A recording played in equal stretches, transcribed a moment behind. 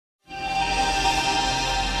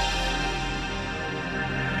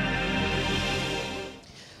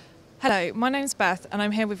Hello, my name's Beth and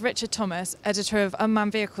I'm here with Richard Thomas, editor of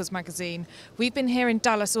Unmanned Vehicles magazine. We've been here in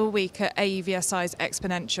Dallas all week at AUVSI's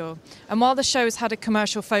Xponential, and while the show has had a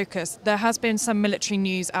commercial focus, there has been some military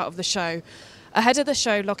news out of the show. Ahead of the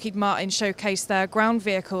show, Lockheed Martin showcased their ground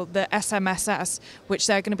vehicle, the SMSS, which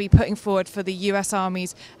they're going to be putting forward for the US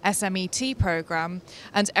Army's SMET program,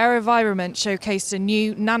 and AeroVironment showcased a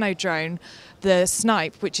new nano drone, the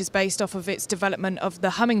Snipe, which is based off of its development of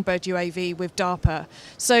the Hummingbird UAV with DARPA.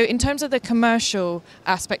 So in terms of the commercial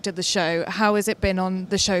aspect of the show, how has it been on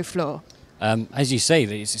the show floor? As you say,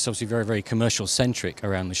 it's obviously very, very commercial-centric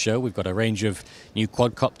around the show. We've got a range of new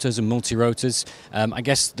quadcopters and multi-rotors. I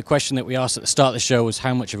guess the question that we asked at the start of the show was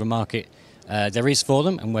how much of a market there is for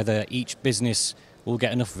them and whether each business will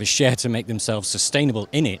get enough of a share to make themselves sustainable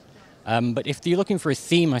in it. But if you're looking for a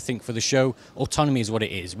theme, I think, for the show, autonomy is what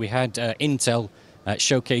it is. We had Intel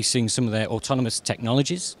showcasing some of their autonomous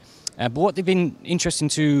technologies. But what they've been interesting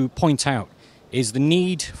to point out is the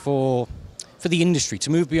need for the industry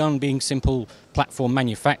to move beyond being simple platform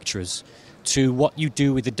manufacturers to what you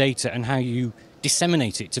do with the data and how you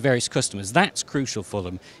disseminate it to various customers. That's crucial for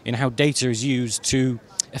them in how data is used to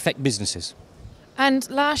affect businesses. And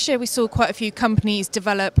last year we saw quite a few companies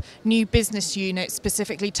develop new business units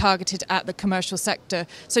specifically targeted at the commercial sector.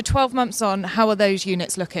 So 12 months on, how are those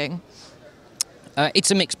units looking?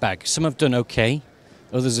 It's a mixed bag. Some have done okay,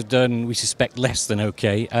 others have done, we suspect, less than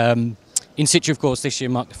okay. In situ, of course, this year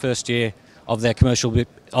marked the first year of their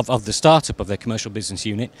of the startup of their commercial business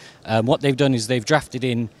unit. What they've done is they've drafted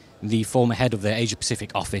in the former head of their Asia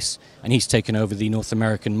Pacific office, and he's taken over the North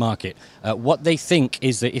American market. What they think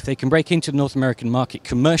is that if they can break into the North American market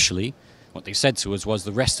commercially, what they said to us was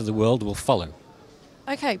the rest of the world will follow.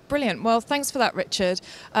 Okay, brilliant. Well, thanks for that, Richard.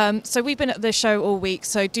 So we've been at the show all week,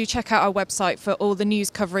 so do check out our website for all the news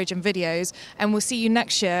coverage and videos, and we'll see you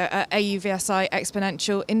next year at AUVSI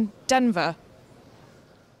Xponential in Denver.